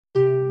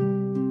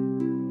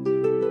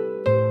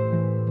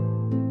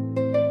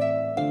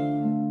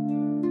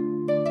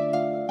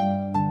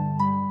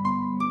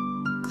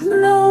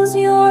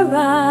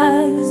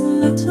rise,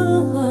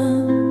 little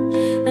one,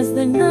 as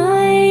the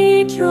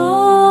night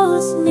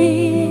draws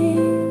near.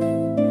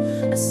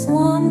 A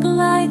swan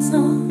glides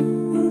on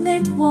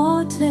moonlit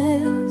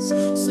waters,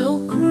 so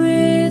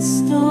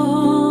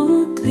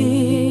crystal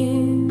clear.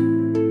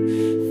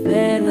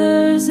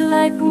 Feathers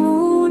like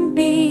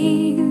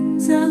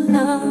moonbeams, a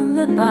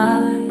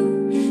lullaby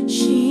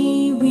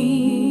she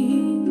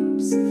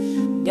weaves,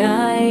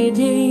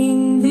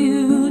 guiding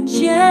you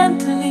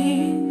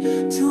gently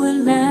to a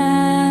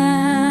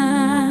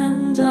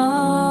land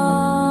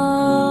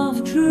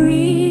of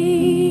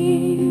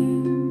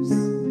dreams.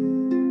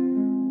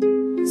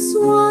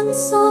 Swan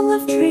Song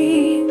of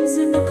Dreams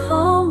in the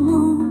calm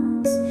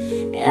moons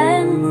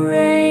and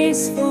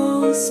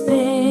graceful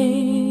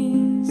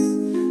space,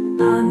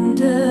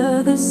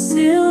 under the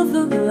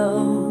silver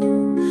glow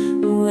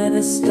where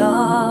the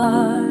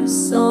stars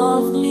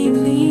softly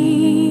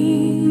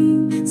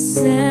gleam.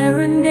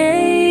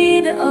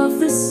 Serenade of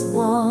the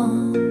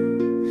swan,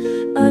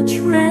 a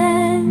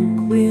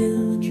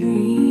tranquil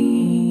dream.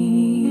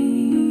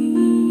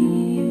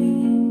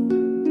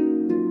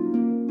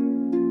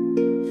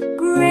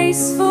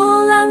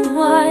 Graceful and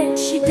white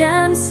she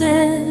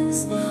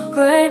dances,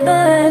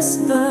 braidless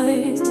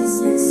birds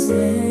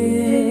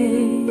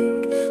sing,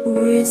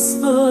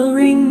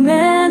 whispering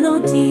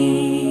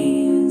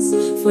melodies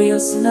for your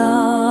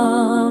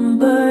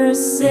slumber's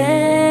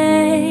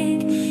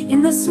sake.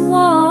 In the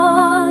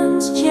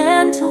swan's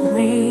gentle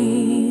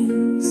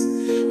wings,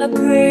 a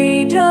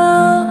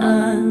cradle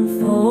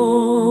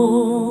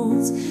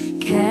unfolds,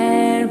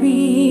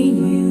 carrying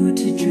you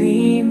to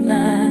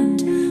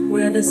dreamland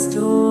where the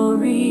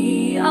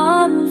story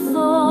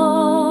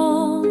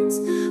unfolds.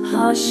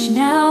 Hush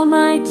now,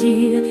 my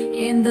dear,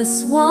 in the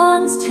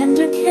swan's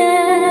tender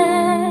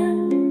care.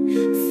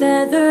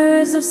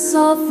 Feathers of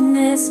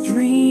softness,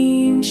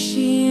 dream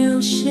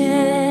she'll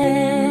share.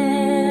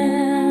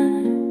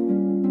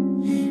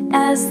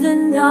 As the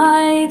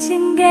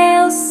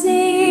nightingale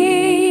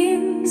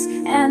sings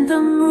and the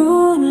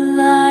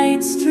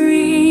moonlight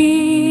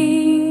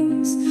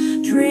streams,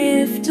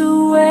 drift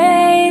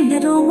away,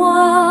 little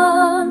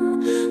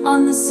one,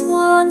 on the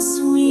swan's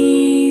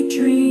sweet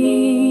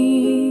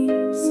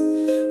dreams.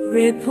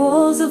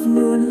 Ripples of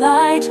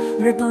moonlight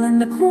ripple in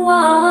the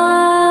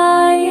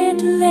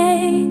quiet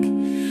lake,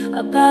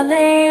 a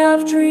ballet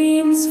of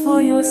dreams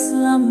for your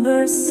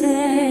slumber's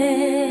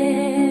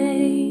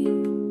sake.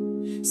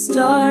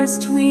 Stars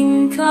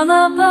twinkle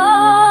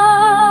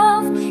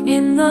above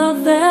in the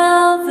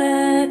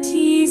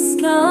velvety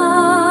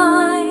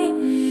sky.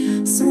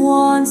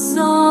 Swan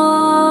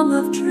Song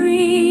of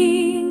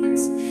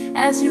Dreams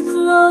as you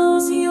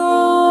close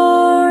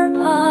your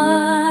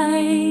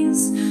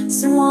eyes.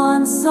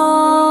 Swan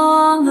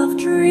Song of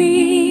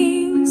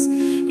Dreams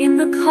in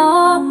the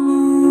calm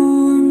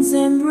moon's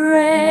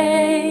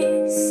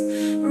embrace.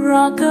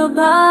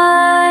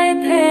 Rock-a-bye,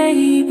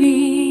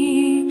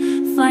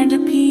 baby, find a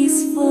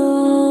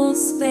peaceful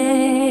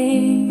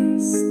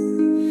space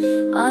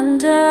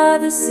under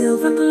the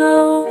silver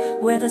glow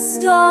where the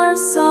stars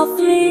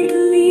softly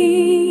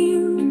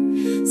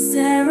gleam.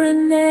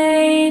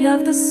 Serenade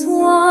of the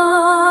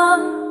swan,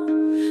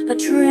 a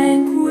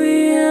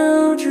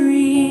tranquil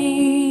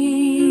dream.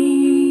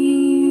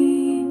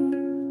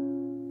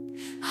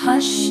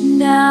 Hush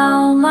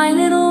now, my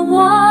little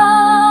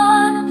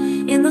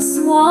one, in the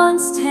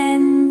swan's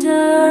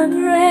tender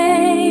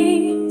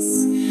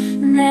grace,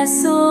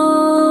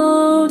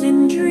 nestled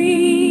in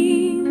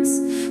dreams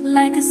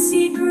like a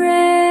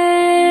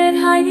secret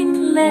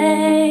hiding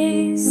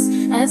place.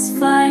 As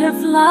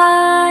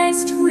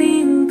fireflies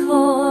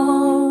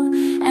twinkle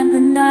and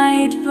the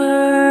night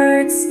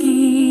bird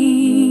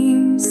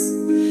schemes,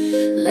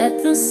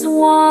 let the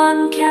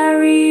swan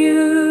carry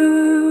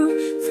you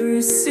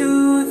through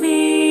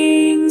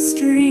soothing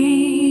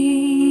streams.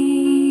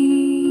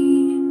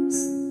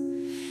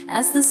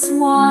 As the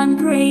swan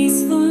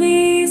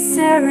gracefully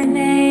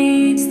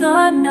serenades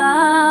the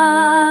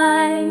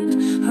night,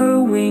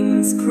 her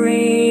wings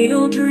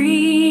cradle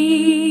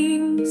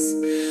dreams,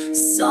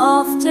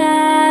 soft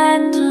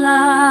and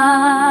light.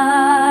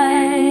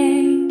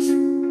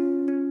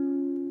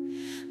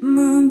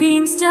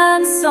 Moonbeams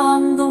dance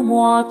on the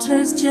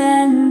water's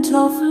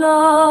gentle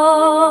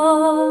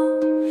flow.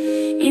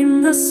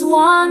 In the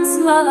swan's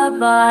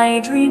lullaby,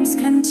 dreams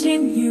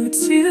continue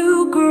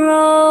to grow.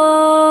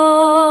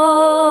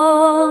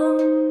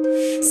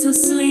 So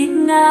sleep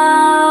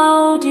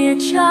now, dear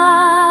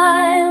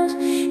child,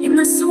 in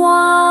the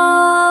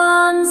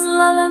swan's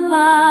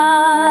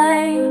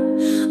lullaby,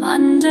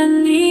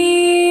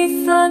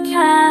 underneath the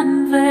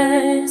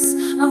canvas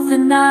of the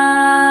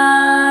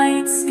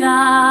night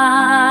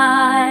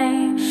sky.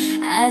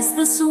 As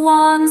the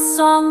swan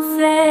song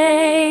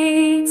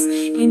fades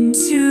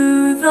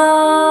into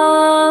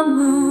the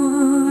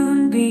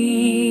moonbeam,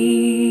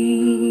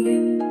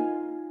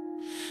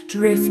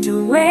 drift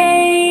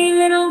away,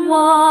 little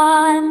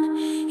one,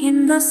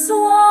 in the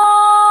swan